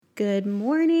Good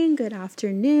morning, good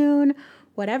afternoon,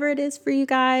 whatever it is for you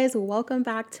guys. Welcome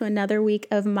back to another week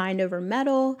of Mind Over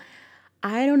Metal.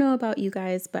 I don't know about you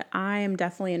guys, but I am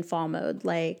definitely in fall mode.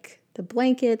 Like the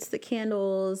blankets, the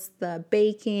candles, the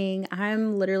baking.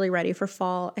 I'm literally ready for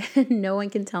fall and no one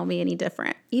can tell me any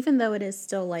different. Even though it is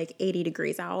still like 80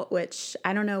 degrees out, which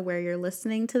I don't know where you're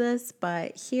listening to this,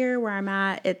 but here where I'm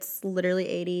at, it's literally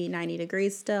 80, 90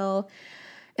 degrees still.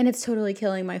 And it's totally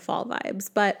killing my fall vibes.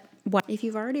 But if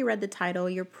you've already read the title,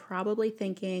 you're probably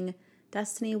thinking,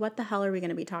 Destiny, what the hell are we going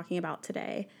to be talking about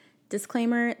today?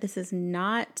 Disclaimer, this is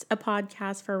not a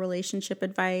podcast for relationship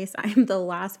advice. I'm the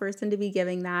last person to be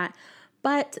giving that.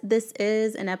 But this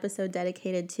is an episode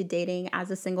dedicated to dating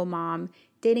as a single mom,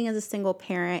 dating as a single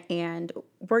parent, and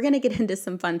we're going to get into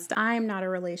some fun stuff. I'm not a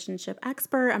relationship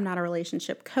expert. I'm not a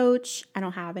relationship coach. I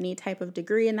don't have any type of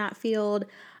degree in that field.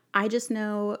 I just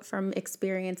know from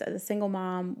experience as a single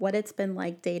mom what it's been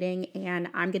like dating, and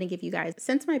I'm going to give you guys,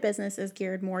 since my business is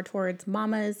geared more towards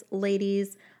mamas,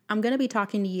 ladies, I'm going to be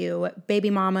talking to you, baby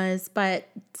mamas, but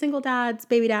single dads,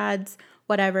 baby dads,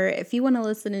 whatever. If you want to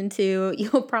listen into,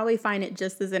 you'll probably find it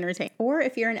just as entertaining. Or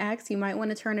if you're an ex, you might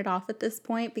want to turn it off at this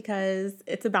point because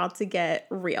it's about to get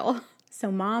real. So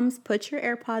moms, put your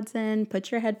AirPods in,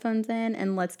 put your headphones in,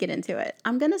 and let's get into it.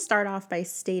 I'm going to start off by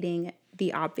stating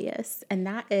the obvious, and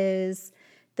that is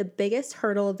the biggest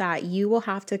hurdle that you will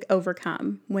have to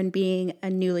overcome when being a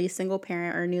newly single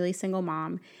parent or newly single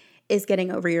mom is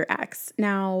getting over your ex.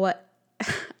 Now,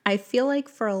 I feel like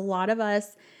for a lot of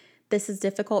us, this is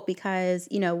difficult because,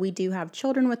 we do have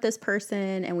children with this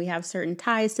person and we have certain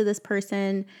ties to this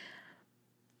person.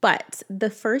 But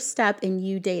the first step in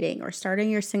you dating or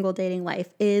starting your single dating life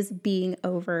is being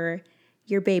over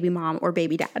your baby mom or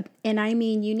baby dad. And I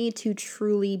mean, you need to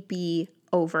truly be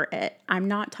over it. I'm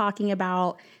not talking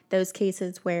about those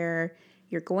cases where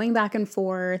you're going back and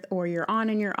forth or you're on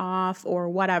and you're off or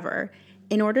whatever.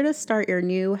 In order to start your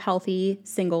new healthy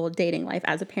single dating life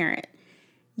as a parent,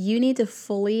 you need to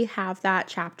fully have that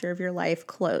chapter of your life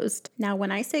closed. Now,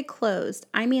 when I say closed,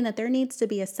 I mean that there needs to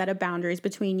be a set of boundaries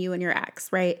between you and your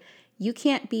ex, right? You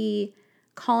can't be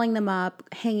calling them up,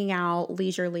 hanging out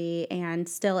leisurely, and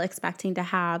still expecting to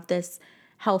have this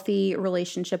healthy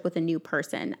relationship with a new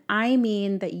person. I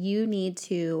mean that you need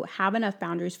to have enough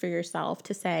boundaries for yourself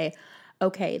to say,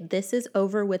 okay, this is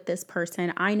over with this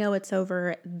person. I know it's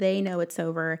over. They know it's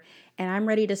over. And I'm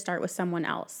ready to start with someone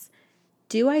else.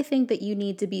 Do I think that you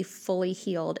need to be fully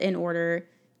healed in order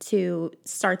to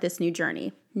start this new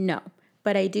journey? No.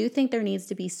 But I do think there needs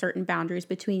to be certain boundaries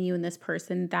between you and this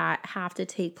person that have to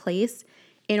take place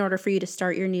in order for you to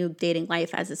start your new dating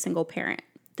life as a single parent.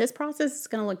 This process is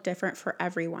going to look different for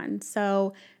everyone.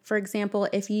 So, for example,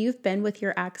 if you've been with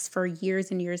your ex for years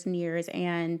and years and years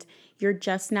and you're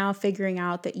just now figuring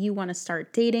out that you want to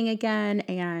start dating again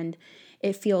and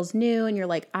it feels new and you're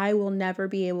like, I will never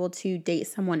be able to date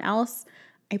someone else,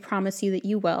 I promise you that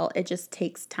you will. It just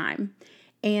takes time.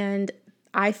 And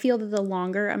I feel that the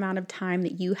longer amount of time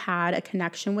that you had a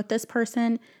connection with this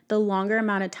person, the longer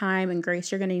amount of time and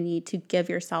grace you're going to need to give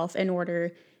yourself in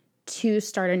order to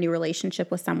start a new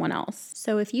relationship with someone else.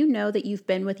 So if you know that you've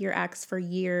been with your ex for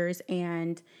years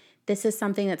and this is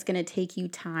something that's going to take you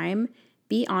time,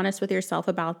 be honest with yourself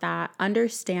about that,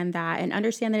 understand that, and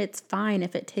understand that it's fine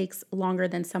if it takes longer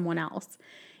than someone else.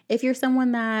 If you're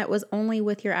someone that was only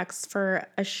with your ex for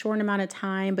a short amount of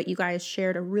time, but you guys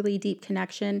shared a really deep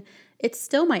connection, it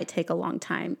still might take a long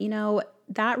time.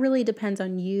 That really depends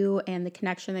on you and the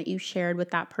connection that you shared with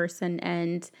that person,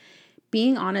 and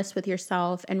being honest with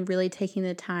yourself and really taking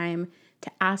the time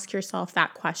to ask yourself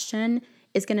that question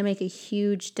is going to make a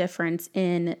huge difference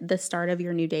in the start of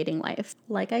your new dating life.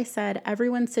 Like I said,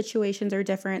 everyone's situations are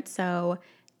different, so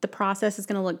the process is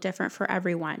going to look different for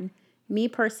everyone. Me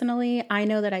personally, I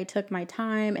know that I took my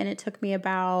time and it took me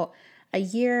about a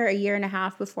year and a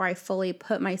half before I fully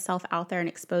put myself out there and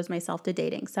exposed myself to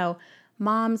dating. So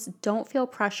moms, don't feel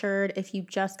pressured if you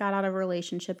just got out of a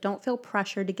relationship. Don't feel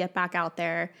pressured to get back out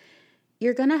there.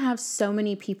 You're going to have so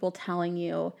many people telling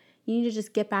you need to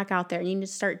just get back out there. You need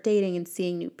to start dating and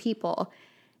seeing new people.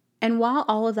 And while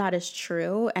all of that is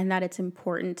true and that it's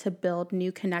important to build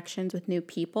new connections with new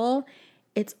people,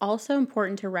 it's also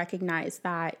important to recognize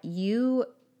that you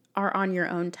are on your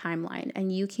own timeline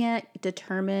and you can't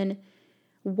determine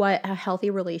what a healthy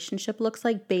relationship looks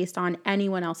like based on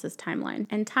anyone else's timeline.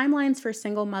 And timelines for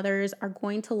single mothers are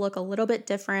going to look a little bit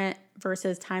different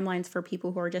versus timelines for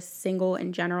people who are just single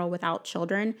in general without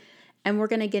children. And we're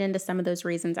going to get into some of those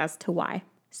reasons as to why.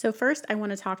 So first, I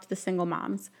want to talk to the single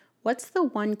moms. What's the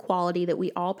one quality that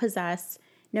we all possess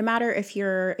no matter if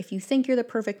you think you're the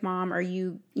perfect mom, or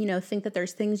you think that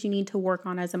there's things you need to work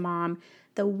on as a mom,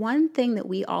 the one thing that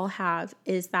we all have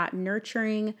is that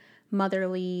nurturing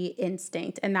motherly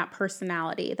instinct and that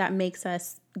personality that makes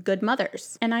us good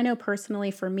mothers. And I know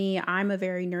personally for me, I'm a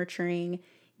very nurturing,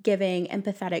 giving,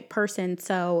 empathetic person.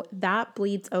 So that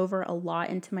bleeds over a lot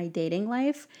into my dating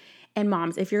life. And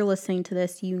moms, if you're listening to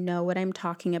this, you know what I'm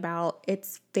talking about.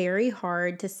 It's very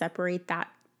hard to separate that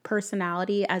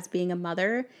personality as being a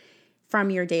mother from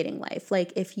your dating life.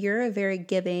 Like if you're a very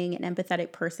giving and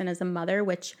empathetic person as a mother,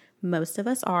 which most of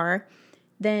us are,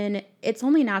 then it's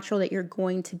only natural that you're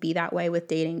going to be that way with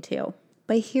dating too.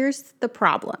 But here's the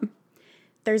problem.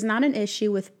 There's not an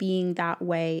issue with being that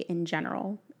way in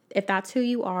general. If that's who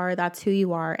you are, that's who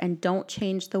you are, and don't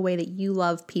change the way that you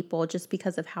love people just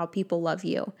because of how people love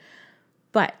you.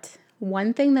 But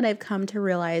one thing that I've come to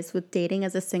realize with dating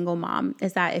as a single mom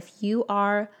is that if you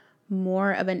are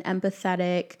more of an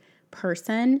empathetic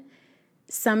person,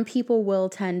 some people will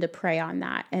tend to prey on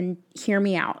that. And hear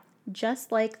me out.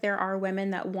 Just like there are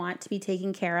women that want to be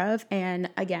taken care of, and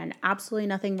again, absolutely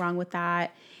nothing wrong with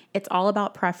that. It's all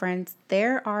about preference.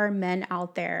 There are men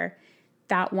out there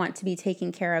that want to be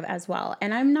taken care of as well.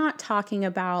 And I'm not talking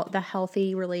about the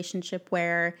healthy relationship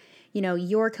where,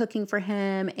 you're cooking for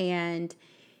him and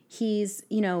he's,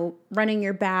 running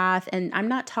your bath. And I'm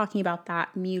not talking about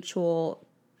that mutual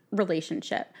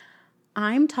relationship.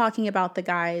 I'm talking about the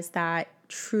guys that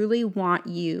truly want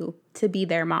you to be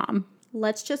their mom.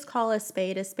 Let's just call a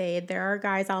spade a spade. There are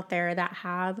guys out there that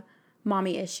have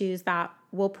mommy issues that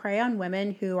will prey on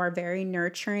women who are very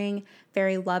nurturing,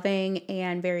 very loving,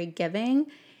 and very giving,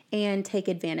 and take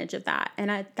advantage of that.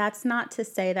 And that's not to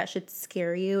say that should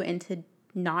scare you into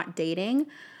not dating,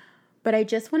 but I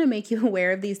just want to make you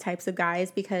aware of these types of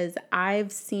guys because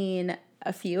I've seen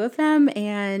a few of them,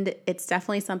 and it's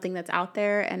definitely something that's out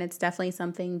there, and it's definitely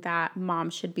something that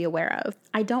moms should be aware of.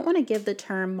 I don't want to give the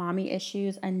term mommy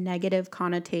issues a negative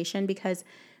connotation because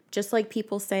just like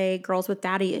people say girls with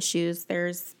daddy issues,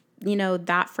 there's,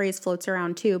 that phrase floats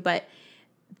around too, but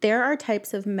there are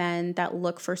types of men that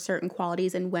look for certain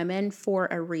qualities in women for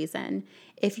a reason.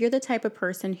 If you're the type of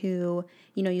person who,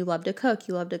 you love to cook,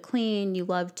 you love to clean, you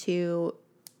love to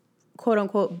quote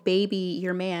unquote baby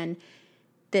your man,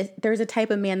 there's a type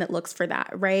of man that looks for that,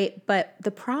 right? But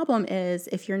the problem is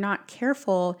if you're not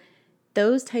careful,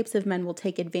 those types of men will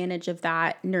take advantage of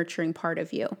that nurturing part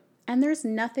of you. And there's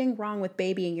nothing wrong with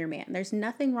babying your man. There's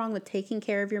nothing wrong with taking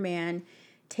care of your man,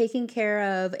 taking care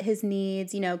of his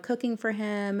needs, cooking for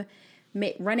him,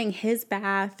 running his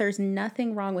bath. There's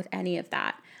nothing wrong with any of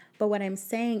that. But what I'm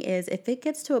saying is if it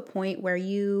gets to a point where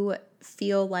you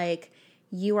feel like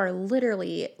you are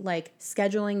literally like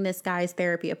scheduling this guy's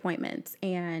therapy appointments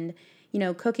and,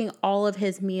 cooking all of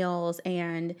his meals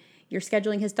and you're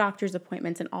scheduling his doctor's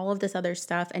appointments and all of this other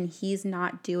stuff, and he's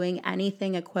not doing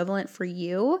anything equivalent for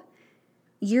you,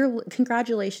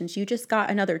 congratulations, you just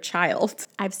got another child.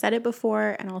 I've said it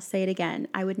before and I'll say it again.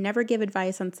 I would never give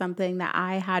advice on something that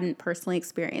I hadn't personally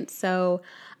experienced. So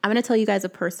I'm going to tell you guys a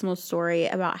personal story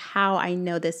about how I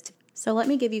know this. So let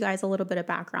me give you guys a little bit of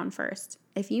background first.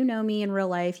 If you know me in real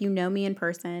life, you know me in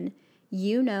person,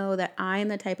 you know that I'm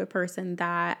the type of person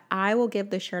that I will give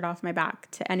the shirt off my back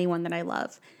to anyone that I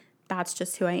love. That's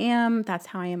just who I am. That's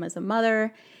how I am as a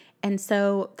mother. And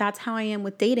so that's how I am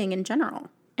with dating in general.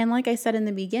 And like I said in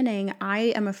the beginning,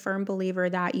 I am a firm believer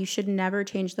that you should never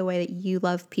change the way that you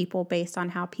love people based on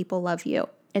how people love you.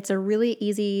 It's a really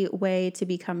easy way to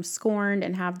become scorned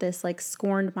and have this like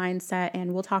scorned mindset.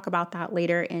 And we'll talk about that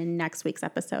later in next week's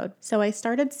episode. So I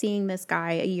started seeing this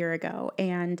guy a year ago.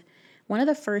 And one of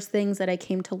the first things that I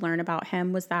came to learn about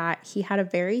him was that he had a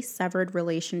very severed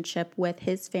relationship with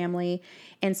his family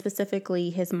and specifically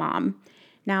his mom.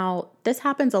 Now, this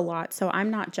happens a lot, so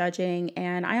I'm not judging.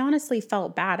 And I honestly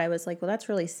felt bad. I was like, well, that's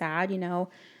really sad.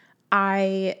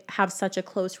 I have such a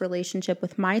close relationship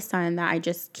with my son that I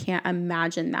just can't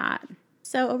imagine that.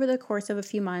 So over the course of a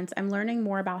few months, I'm learning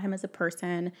more about him as a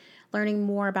person, learning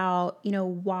more about,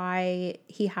 why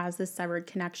he has this severed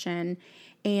connection.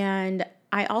 And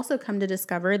I also come to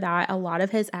discover that a lot of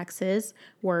his exes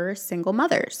were single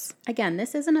mothers. Again,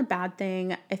 this isn't a bad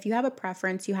thing. If you have a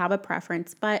preference, you have a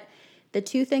preference. But the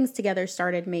two things together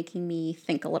started making me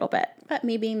think a little bit. But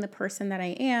me being the person that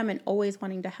I am and always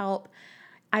wanting to help,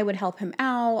 I would help him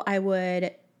out. I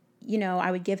would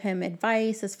give him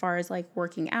advice as far as like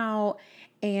working out,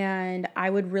 and I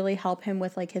would really help him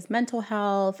with like his mental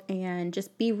health and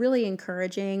just be really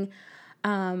encouraging.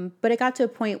 But it got to a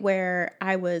point where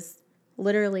I was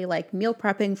literally like meal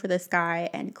prepping for this guy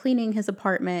and cleaning his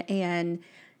apartment and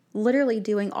literally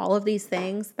doing all of these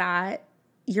things that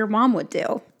your mom would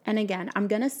do. And again, I'm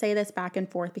going to say this back and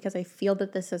forth because I feel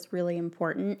that this is really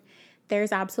important.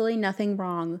 There's absolutely nothing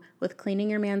wrong with cleaning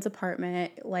your man's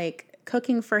apartment, like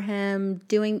cooking for him,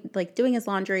 doing his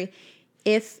laundry,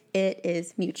 if it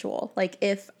is mutual. Like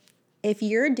if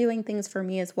you're doing things for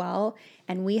me as well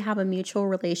and we have a mutual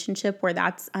relationship where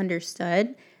that's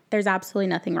understood, there's absolutely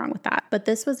nothing wrong with that. But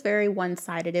this was very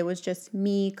one-sided. It was just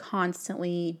me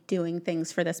constantly doing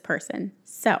things for this person.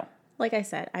 So, like I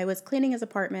said, I was cleaning his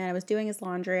apartment, I was doing his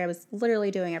laundry, I was literally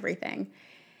doing everything.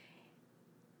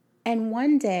 And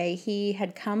one day he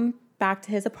had come back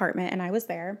to his apartment and I was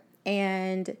there,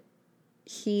 and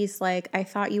he's like, I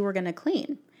thought you were going to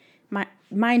clean.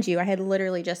 Mind you, I had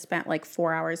literally just spent like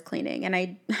 4 hours cleaning. And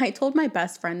I told my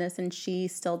best friend this, and she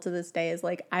still to this day is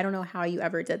like, I don't know how you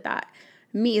ever did that.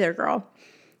 Me either, girl.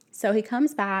 So he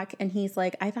comes back and he's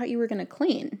like, I thought you were going to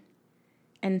clean.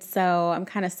 And so I'm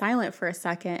kind of silent for a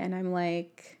second and I'm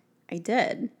like, I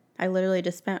did. I literally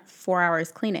just spent 4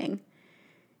 hours cleaning.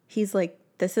 He's like,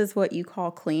 this is what you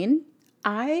call clean?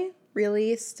 I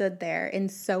really stood there in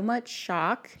so much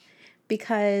shock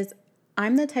because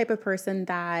I'm the type of person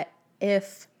that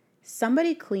if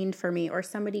somebody cleaned for me or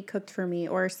somebody cooked for me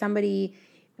or somebody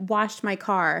washed my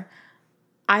car,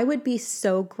 I would be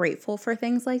so grateful for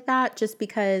things like that just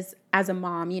because as a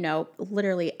mom,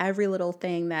 literally every little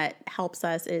thing that helps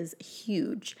us is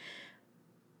huge.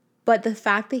 But the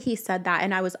fact that he said that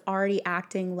and I was already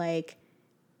acting like,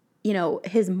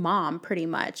 his mom pretty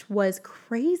much was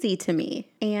crazy to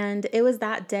me. And it was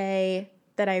that day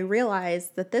that I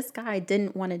realized that this guy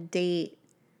didn't want to date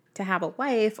to have a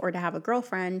wife or to have a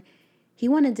girlfriend. He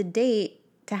wanted to date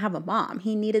to have a mom.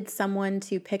 He needed someone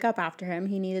to pick up after him.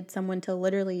 He needed someone to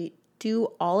literally do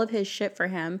all of his shit for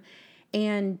him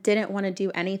and didn't want to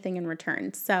do anything in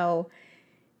return. So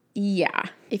yeah,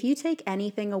 if you take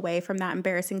anything away from that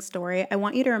embarrassing story, I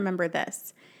want you to remember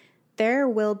this. There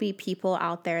will be people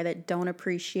out there that don't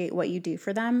appreciate what you do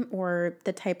for them or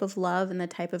the type of love and the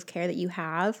type of care that you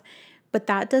have, but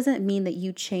that doesn't mean that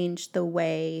you change the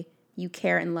way you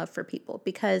care and love for people,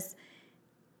 because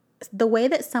the way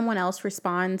that someone else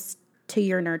responds to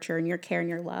your nurture and your care and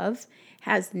your love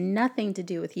has nothing to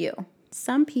do with you.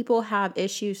 Some people have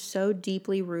issues so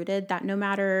deeply rooted that no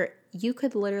matter, you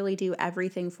could literally do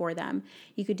everything for them.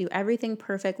 You could do everything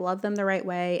perfect, love them the right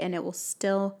way, and it will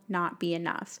still not be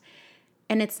enough.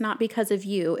 And it's not because of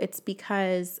you. It's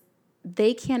because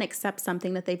they can't accept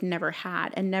something that they've never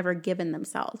had and never given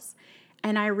themselves.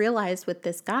 And I realized with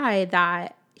this guy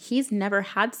that he's never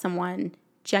had someone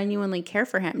genuinely care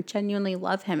for him, genuinely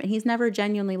love him, and he's never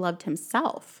genuinely loved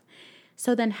himself.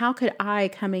 So then how could I,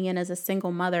 coming in as a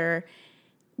single mother,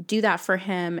 do that for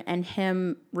him and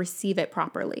him receive it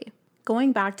properly?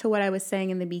 Going back to what I was saying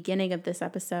in the beginning of this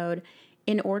episode,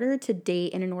 in order to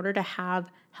date and in order to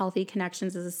have healthy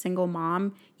connections as a single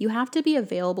mom, you have to be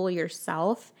available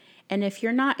yourself. And if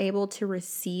you're not able to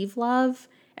receive love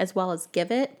as well as give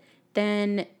it,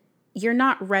 then you're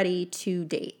not ready to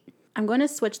date. I'm going to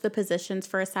switch the positions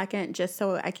for a second just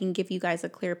so I can give you guys a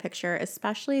clear picture,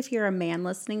 especially if you're a man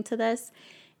listening to this.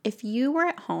 If you were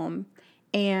at home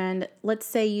and let's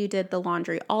say you did the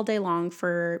laundry all day long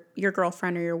for your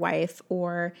girlfriend or your wife,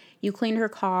 or you cleaned her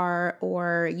car,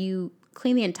 or you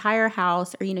cleaned the entire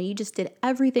house, or you just did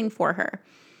everything for her,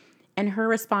 and her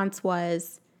response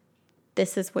was,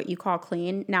 this is what you call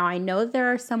clean. Now, I know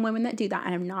there are some women that do that,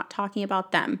 and I'm not talking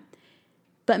about them.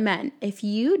 But men, if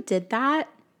you did that,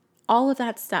 all of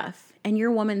that stuff, and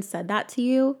your woman said that to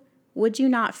you, would you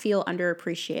not feel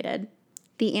underappreciated?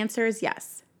 The answer is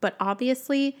yes. But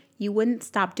obviously, you wouldn't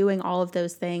stop doing all of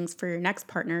those things for your next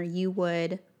partner. You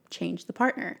would change the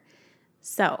partner.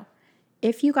 So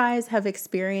if you guys have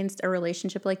experienced a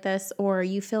relationship like this, or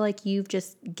you feel like you've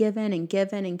just given and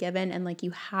given and given and like you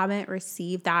haven't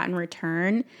received that in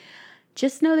return,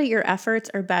 just know that your efforts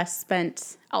are best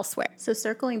spent elsewhere. So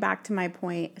circling back to my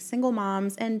point, single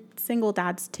moms and single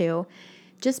dads too,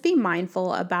 just be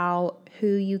mindful about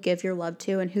who you give your love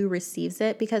to and who receives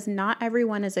it, because not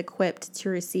everyone is equipped to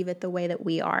receive it the way that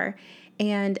we are.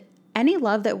 And any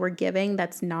love that we're giving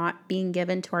that's not being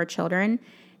given to our children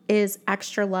is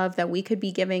extra love that we could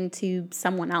be giving to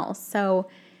someone else. So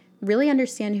really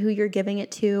understand who you're giving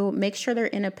it to, make sure they're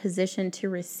in a position to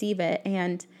receive it,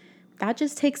 and that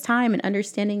just takes time and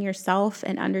understanding yourself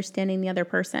and understanding the other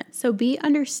person. So be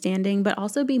understanding, but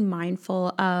also be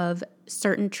mindful of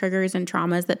certain triggers and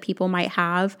traumas that people might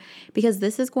have, because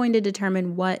this is going to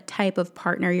determine what type of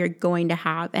partner you're going to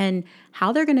have and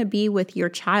how they're going to be with your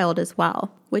child as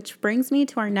well. Which brings me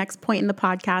to our next point in the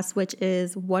podcast, which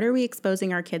is, what are we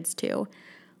exposing our kids to?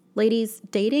 Ladies,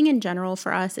 dating in general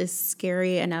for us is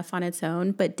scary enough on its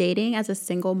own, but dating as a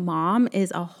single mom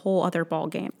is a whole other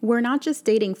ballgame. We're not just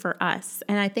dating for us,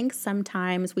 and I think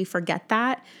sometimes we forget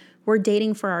that. We're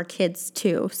dating for our kids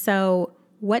too. So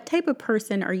what type of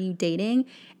person are you dating,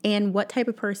 and what type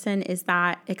of person is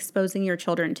that exposing your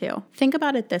children to? Think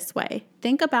about it this way.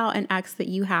 Think about an ex that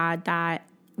you had that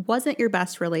wasn't your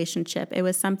best relationship. It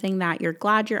was something that you're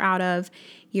glad you're out of,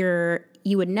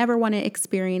 you would never want to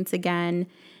experience again.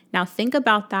 Now think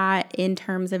about that in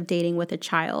terms of dating with a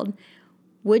child.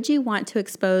 Would you want to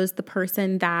expose the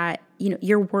person that,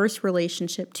 your worst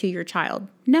relationship to your child?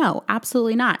 No,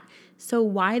 absolutely not. So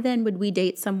why then would we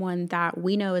date someone that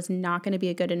we know is not going to be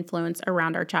a good influence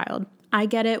around our child? I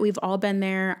get it. We've all been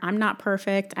there. I'm not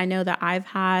perfect. I know that I've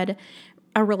had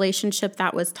a relationship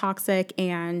that was toxic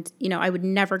and, I would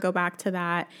never go back to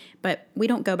that, but we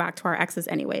don't go back to our exes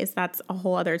anyways. That's a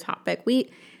whole other topic.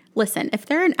 Listen, if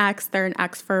they're an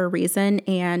ex for a reason.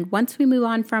 And once we move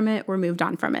on from it, we're moved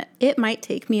on from it. It might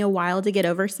take me a while to get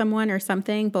over someone or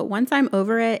something, but once I'm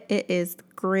over it, it is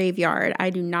graveyard. I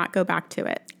do not go back to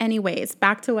it. Anyways,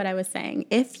 back to what I was saying.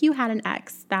 If you had an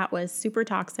ex that was super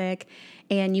toxic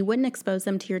and you wouldn't expose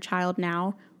them to your child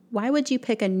now, why would you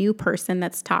pick a new person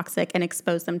that's toxic and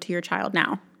expose them to your child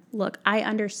now? Look, I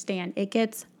understand it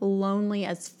gets lonely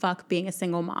as fuck being a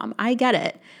single mom. I get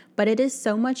it. But it is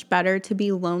so much better to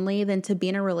be lonely than to be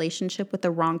in a relationship with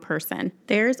the wrong person.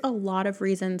 There's a lot of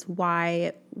reasons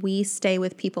why we stay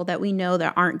with people that we know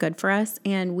that aren't good for us,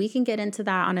 and we can get into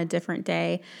that on a different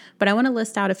day. But I want to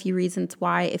list out a few reasons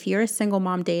why, if you're a single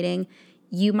mom dating,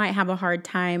 you might have a hard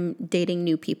time dating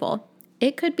new people.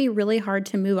 It could be really hard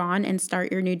to move on and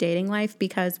start your new dating life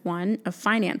because, one, of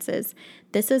finances.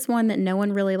 This is one that no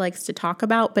one really likes to talk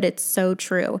about, but it's so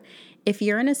true. If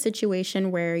you're in a situation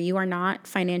where you are not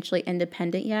financially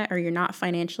independent yet or you're not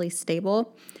financially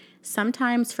stable,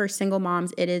 sometimes for single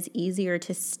moms, it is easier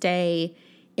to stay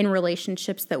in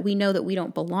relationships that we know that we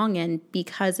don't belong in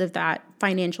because of that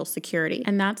financial security.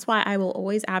 And that's why I will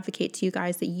always advocate to you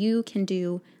guys that you can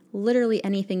do literally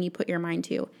anything you put your mind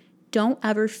to. Don't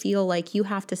ever feel like you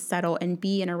have to settle and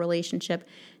be in a relationship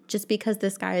just because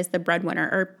this guy is the breadwinner.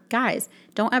 Or guys,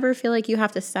 don't ever feel like you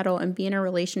have to settle and be in a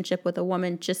relationship with a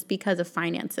woman just because of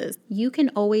finances. You can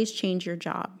always change your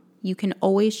job. You can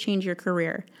always change your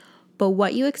career. But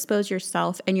what you expose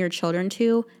yourself and your children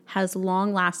to has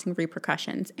long-lasting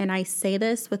repercussions. And I say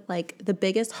this with like the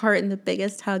biggest heart and the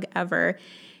biggest hug ever.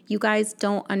 You guys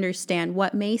don't understand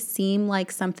what may seem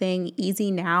like something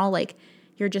easy now, like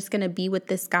you're just going to be with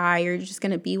this guy, you're just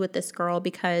going to be with this girl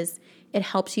because it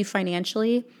helps you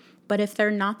financially. But if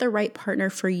they're not the right partner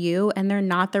for you and they're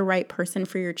not the right person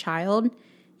for your child,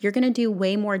 you're going to do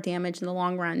way more damage in the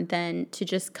long run than to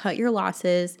just cut your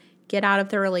losses, get out of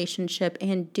the relationship,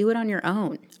 and do it on your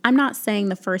own. I'm not saying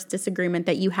the first disagreement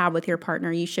that you have with your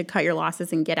partner, you should cut your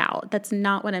losses and get out. That's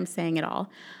not what I'm saying at all.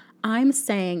 I'm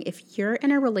saying if you're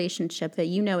in a relationship that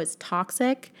you know is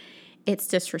toxic, it's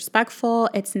disrespectful,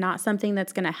 it's not something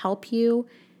that's going to help you,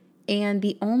 and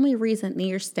the only reason that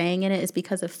you're staying in it is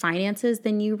because of finances,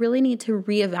 then you really need to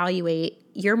reevaluate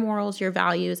your morals, your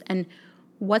values, and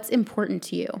what's important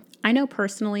to you. I know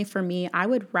personally for me, I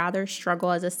would rather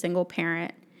struggle as a single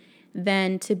parent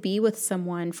than to be with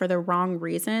someone for the wrong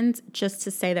reasons just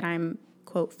to say that I'm,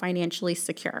 quote, financially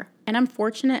secure. And I'm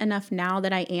fortunate enough now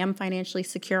that I am financially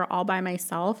secure all by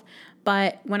myself.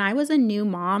 But when I was a new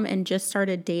mom and just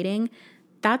started dating,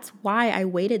 that's why I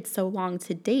waited so long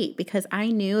to date, because I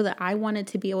knew that I wanted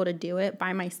to be able to do it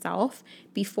by myself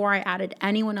before I added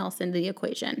anyone else into the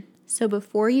equation. So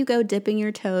before you go dipping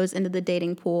your toes into the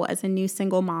dating pool as a new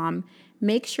single mom,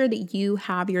 make sure that you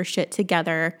have your shit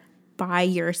together by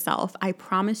yourself. I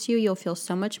promise you, you'll feel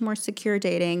so much more secure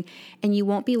dating and you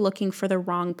won't be looking for the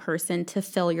wrong person to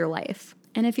fill your life.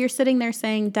 And if you're sitting there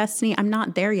saying, Destiny, I'm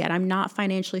not there yet, I'm not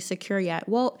financially secure yet.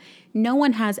 Well, no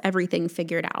one has everything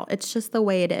figured out. It's just the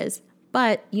way it is.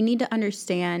 But you need to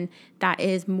understand that it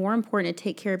is more important to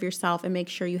take care of yourself and make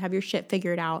sure you have your shit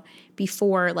figured out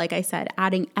before, like I said,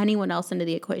 adding anyone else into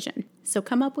the equation. So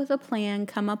come up with a plan,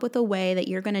 come up with a way that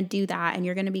you're going to do that and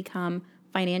you're going to become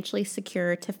financially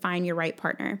secure to find your right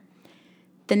partner.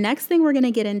 The next thing we're going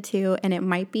to get into, and it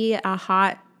might be a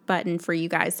hot button for you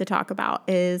guys to talk about,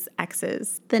 is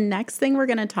exes. The next thing we're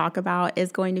going to talk about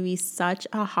is going to be such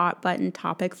a hot button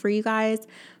topic for you guys,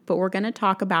 but we're going to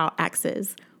talk about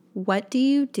exes. What do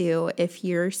you do if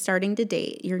you're starting to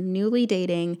date, you're newly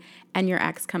dating, and your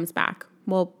ex comes back?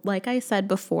 Well, like I said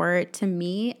before, to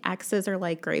me, exes are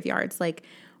like graveyards. Like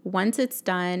once it's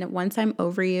done, once I'm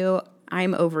over you,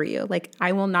 I'm over you. Like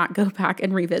I will not go back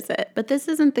and revisit. But this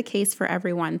isn't the case for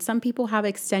everyone. Some people have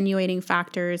extenuating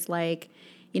factors like,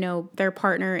 their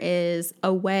partner is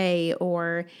away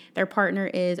or their partner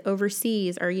is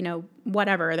overseas or,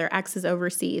 whatever, their ex is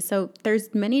overseas. So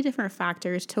there's many different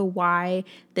factors to why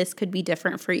this could be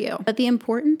different for you. But the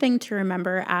important thing to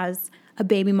remember as a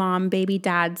baby mom, baby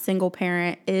dad, single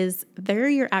parent is they're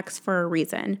your ex for a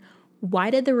reason. Why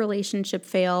did the relationship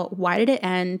fail? Why did it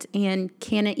end? And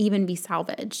can it even be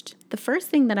salvaged? The first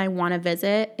thing that I want to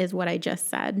visit is what I just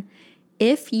said.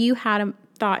 If you had a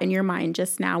thought in your mind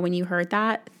just now when you heard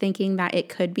that, thinking that it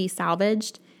could be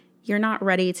salvaged, you're not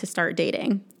ready to start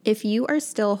dating. If you are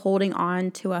still holding on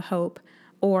to a hope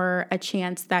or a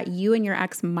chance that you and your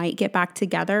ex might get back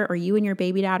together, or you and your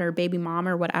baby dad or baby mom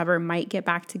or whatever might get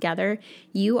back together,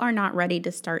 you are not ready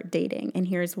to start dating. And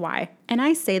here's why. And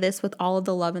I say this with all of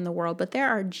the love in the world, but there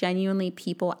are genuinely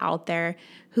people out there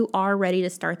who are ready to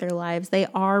start their lives. They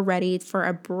are ready for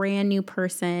a brand new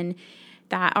person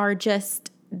that are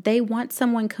just, they want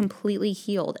someone completely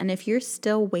healed. And if you're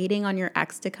still waiting on your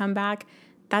ex to come back,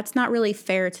 that's not really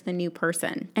fair to the new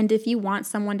person. And if you want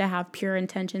someone to have pure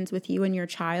intentions with you and your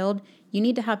child, you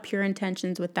need to have pure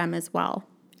intentions with them as well.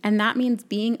 And that means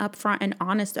being upfront and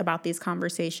honest about these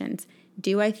conversations.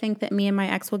 Do I think that me and my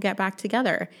ex will get back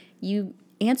together? You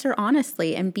answer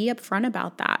honestly and be upfront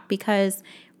about that, because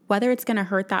whether it's going to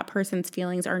hurt that person's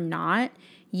feelings or not,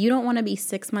 you don't want to be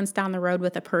 6 months down the road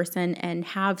with a person and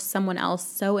have someone else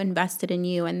so invested in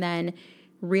you and then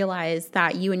realize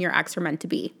that you and your ex are meant to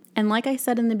be. And like I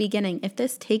said in the beginning, if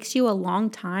this takes you a long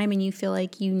time and you feel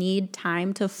like you need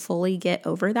time to fully get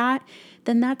over that,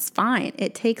 then that's fine.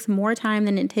 It takes more time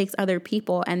than it takes other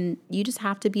people, and you just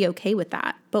have to be okay with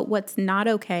that. But what's not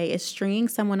okay is stringing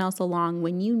someone else along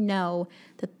when you know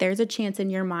that there's a chance in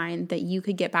your mind that you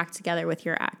could get back together with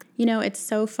your ex. It's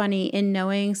so funny, in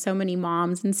knowing so many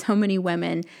moms and so many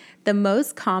women, the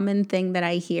most common thing that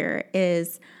I hear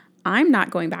is, I'm not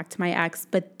going back to my ex,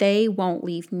 but they won't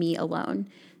leave me alone.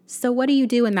 So what do you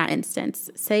do in that instance?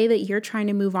 Say that you're trying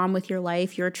to move on with your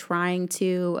life, you're trying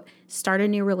to start a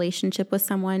new relationship with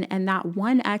someone, and that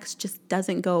one ex just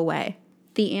doesn't go away.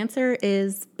 The answer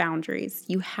is boundaries.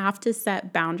 You have to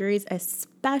set boundaries,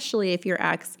 especially if your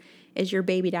ex is your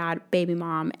baby dad, baby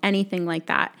mom, anything like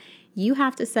that. You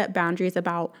have to set boundaries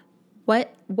about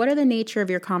what are the nature of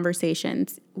your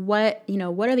conversations? What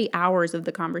are the hours of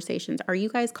the conversations? Are you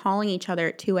guys calling each other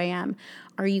at 2 a.m.?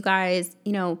 Are you guys,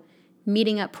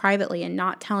 meeting up privately and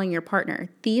not telling your partner?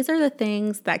 These are the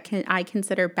things that I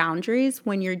consider boundaries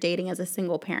when you're dating as a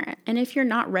single parent. And if you're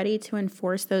not ready to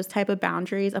enforce those type of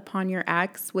boundaries upon your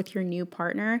ex with your new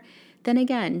partner, then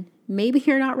again, maybe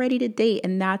you're not ready to date,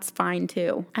 and that's fine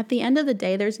too. At the end of the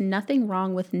day, there's nothing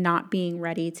wrong with not being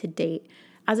ready to date.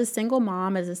 As a single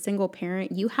mom, as a single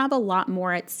parent, you have a lot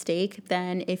more at stake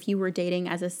than if you were dating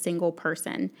as a single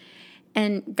person.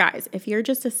 And guys, if you're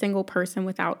just a single person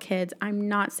without kids, I'm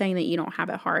not saying that you don't have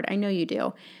it hard. I know you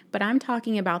do. But I'm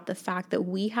talking about the fact that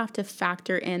we have to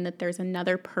factor in that there's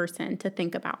another person to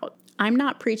think about. I'm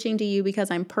not preaching to you because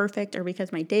I'm perfect or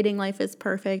because my dating life is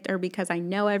perfect or because I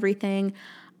know everything.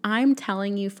 I'm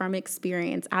telling you from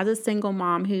experience as a single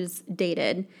mom who's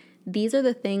dated, these are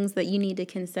the things that you need to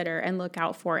consider and look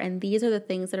out for. And these are the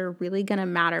things that are really going to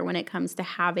matter when it comes to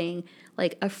having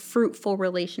like a fruitful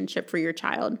relationship for your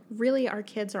child. Really, our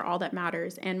kids are all that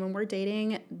matters. And when we're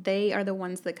dating, they are the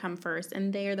ones that come first,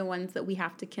 and they are the ones that we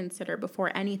have to consider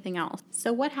before anything else.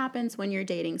 So what happens when you're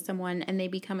dating someone and they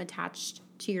become attached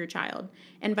to your child,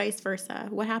 and vice versa?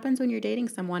 What happens when you're dating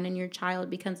someone and your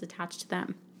child becomes attached to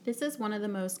them? This is one of the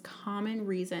most common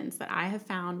reasons that I have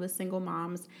found with single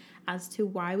moms as to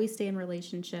why we stay in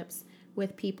relationships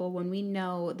with people when we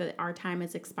know that our time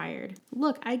has expired.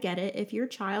 Look, I get it. If your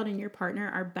child and your partner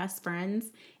are best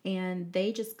friends and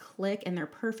they just click and they're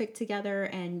perfect together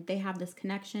and they have this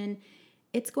connection,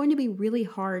 it's going to be really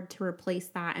hard to replace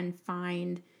that and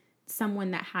find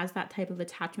someone that has that type of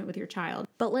attachment with your child.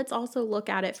 But let's also look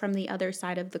at it from the other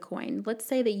side of the coin. Let's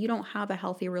say that you don't have a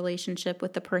healthy relationship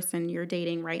with the person you're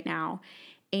dating right now,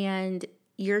 and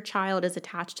your child is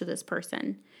attached to this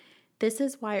person. This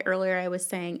is why earlier I was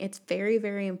saying it's very,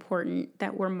 very important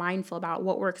that we're mindful about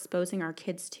what we're exposing our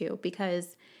kids to,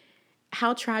 because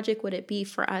how tragic would it be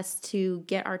for us to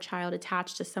get our child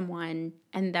attached to someone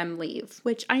and them leave?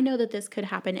 Which I know that this could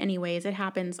happen anyways. It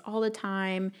happens all the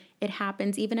time. It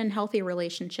happens even in healthy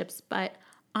relationships. But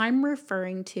I'm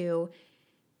referring to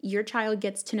your child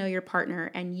gets to know your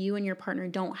partner and you and your partner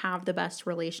don't have the best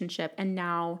relationship. And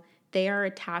now they are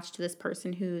attached to this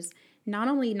person who's not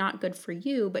only not good for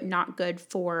you, but not good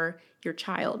for your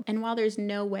child. And while there's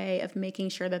no way of making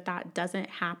sure that that doesn't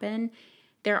happen,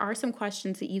 There are some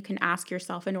questions that you can ask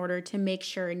yourself in order to make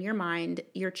sure in your mind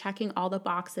you're checking all the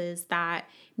boxes that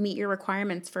meet your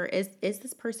requirements for is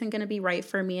this person going to be right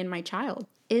for me and my child?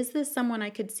 Is this someone I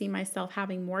could see myself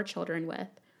having more children with?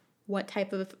 What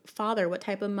type of father, what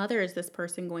type of mother is this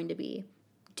person going to be?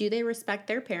 Do they respect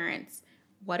their parents?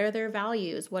 What are their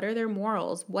values? What are their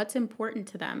morals? What's important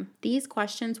to them? These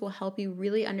questions will help you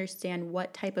really understand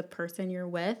what type of person you're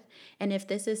with and if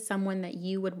this is someone that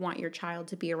you would want your child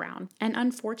to be around. And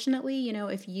unfortunately,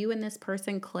 if you and this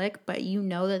person click, but you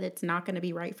know that it's not going to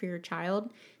be right for your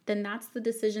child, then that's the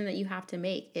decision that you have to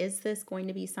make. Is this going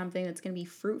to be something that's going to be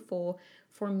fruitful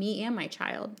for me and my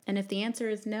child? And if the answer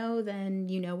is no, then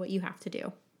you know what you have to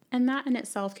do. And that in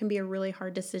itself can be a really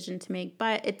hard decision to make,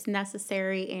 but it's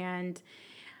necessary. And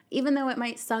even though it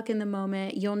might suck in the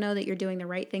moment, you'll know that you're doing the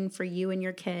right thing for you and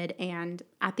your kid. And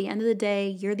at the end of the day,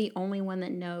 you're the only one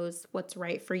that knows what's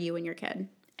right for you and your kid.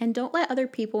 And don't let other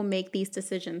people make these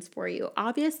decisions for you.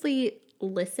 Obviously,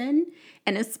 listen,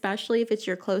 and especially if it's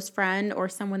your close friend or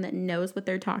someone that knows what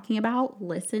they're talking about,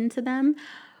 listen to them.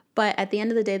 But at the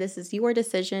end of the day, this is your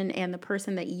decision and the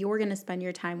person that you're going to spend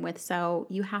your time with, so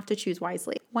you have to choose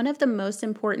wisely. One of the most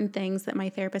important things that my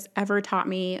therapist ever taught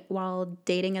me while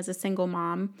dating as a single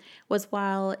mom was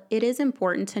while it is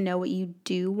important to know what you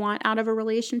do want out of a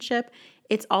relationship,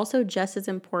 it's also just as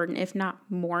important, if not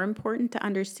more important, to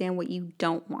understand what you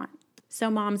don't want. So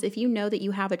moms, if you know that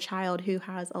you have a child who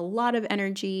has a lot of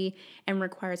energy and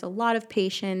requires a lot of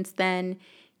patience, then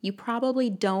you probably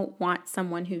don't want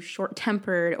someone who's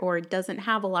short-tempered or doesn't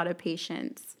have a lot of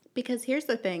patience. Because here's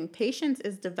the thing, patience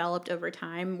is developed over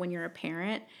time when you're a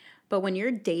parent, but when you're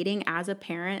dating as a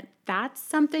parent, that's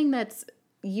something that's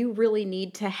you really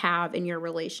need to have in your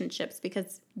relationships,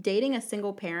 because dating a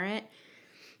single parent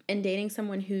and dating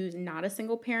someone who's not a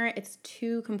single parent, it's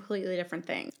two completely different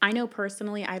things. I know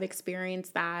personally I've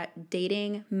experienced that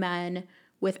dating men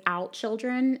without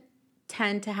children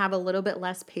tend to have a little bit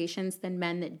less patience than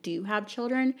men that do have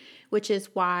children, which is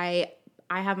why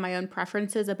I have my own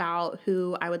preferences about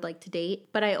who I would like to date.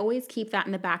 But I always keep that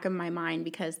in the back of my mind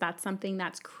because that's something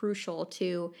that's crucial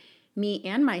to me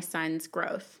and my son's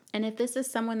growth. And if this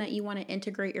is someone that you want to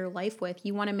integrate your life with,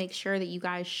 you want to make sure that you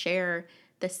guys share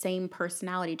the same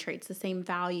personality traits, the same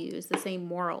values, the same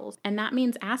morals. And that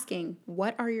means asking,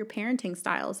 what are your parenting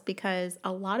styles? Because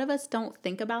a lot of us don't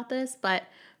think about this, but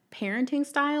parenting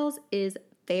styles is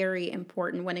very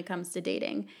important when it comes to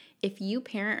dating. If you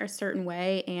parent a certain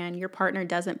way and your partner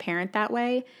doesn't parent that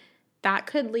way, that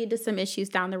could lead to some issues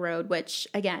down the road, which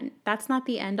again, that's not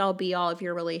the end all be all of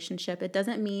your relationship. It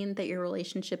doesn't mean that your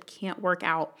relationship can't work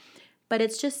out, but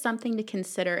it's just something to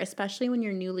consider, especially when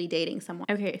you're newly dating someone.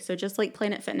 Okay, so just like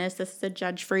Planet Fitness, this is a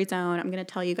judge-free zone. I'm going to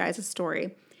tell you guys a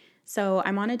story. So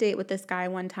I'm on a date with this guy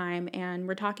one time, and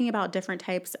we're talking about different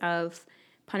types of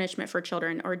punishment for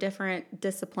children or different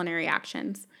disciplinary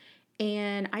actions.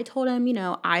 And I told him,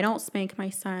 I don't spank my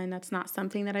son. That's not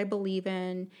something that I believe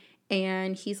in.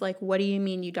 And he's like, what do you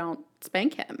mean you don't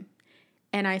spank him?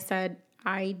 And I said,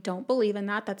 I don't believe in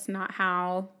that. That's not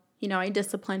how, I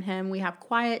discipline him. We have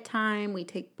quiet time, we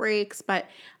take breaks, but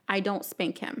I don't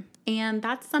spank him. And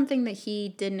that's something that he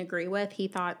didn't agree with. He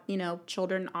thought,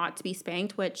 children ought to be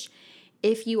spanked, which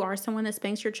if you are someone that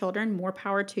spanks your children, more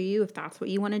power to you. If that's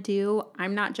what you want to do,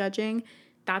 I'm not judging.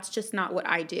 That's just not what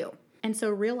I do. And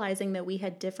so realizing that we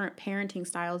had different parenting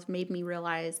styles made me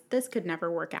realize this could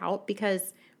never work out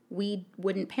because we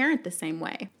wouldn't parent the same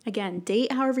way. Again,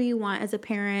 date however you want as a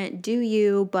parent, do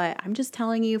you, but I'm just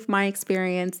telling you from my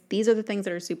experience, these are the things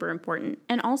that are super important.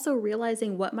 And also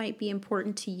realizing what might be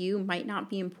important to you might not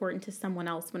be important to someone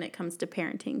else when it comes to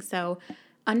parenting. So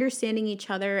understanding each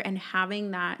other and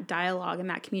having that dialogue and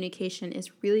that communication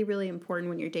is really, really important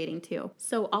when you're dating too.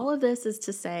 So all of this is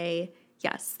to say,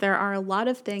 yes, there are a lot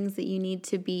of things that you need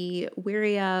to be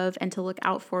wary of and to look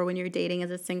out for when you're dating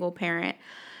as a single parent.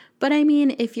 But I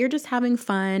mean, if you're just having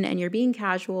fun and you're being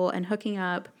casual and hooking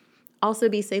up, also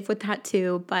be safe with that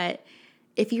too. But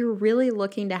if you're really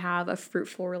looking to have a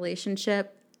fruitful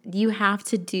relationship, you have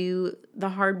to do the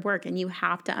hard work and you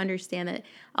have to understand that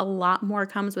a lot more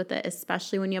comes with it,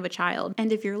 especially when you have a child.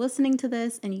 And if you're listening to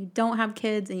this and you don't have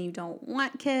kids and you don't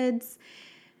want kids,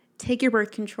 take your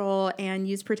birth control and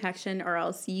use protection, or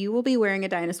else you will be wearing a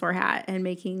dinosaur hat and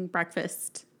making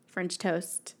breakfast French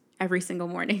toast every single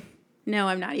morning. No,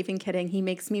 I'm not even kidding. He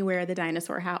makes me wear the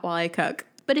dinosaur hat while I cook.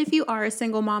 But if you are a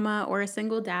single mama or a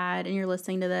single dad and you're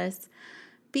listening to this,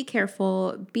 be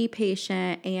careful, be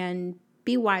patient, and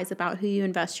be wise about who you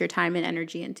invest your time and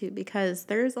energy into, because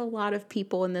there's a lot of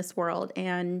people in this world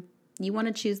and you want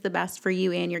to choose the best for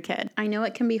you and your kid. I know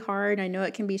it can be hard. I know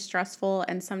it can be stressful.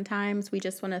 And sometimes we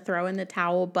just want to throw in the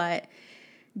towel, but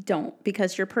don't,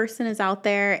 because your person is out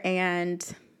there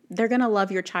and they're going to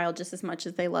love your child just as much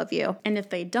as they love you. And if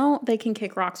they don't, they can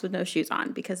kick rocks with no shoes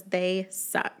on because they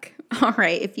suck. All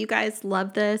right. If you guys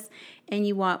love this and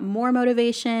you want more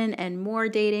motivation and more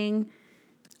dating,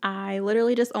 I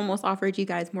literally just almost offered you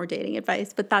guys more dating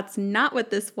advice, but that's not what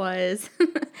this was.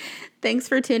 Thanks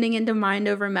for tuning into Mind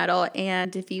Over Metal.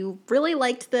 And if you really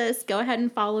liked this, go ahead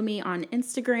and follow me on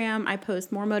Instagram. I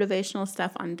post more motivational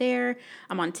stuff on there.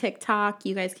 I'm on TikTok.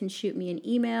 You guys can shoot me an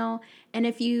email. And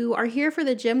if you are here for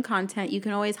the gym content, you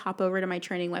can always hop over to my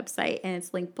training website and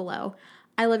it's linked below.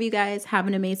 I love you guys. Have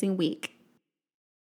an amazing week.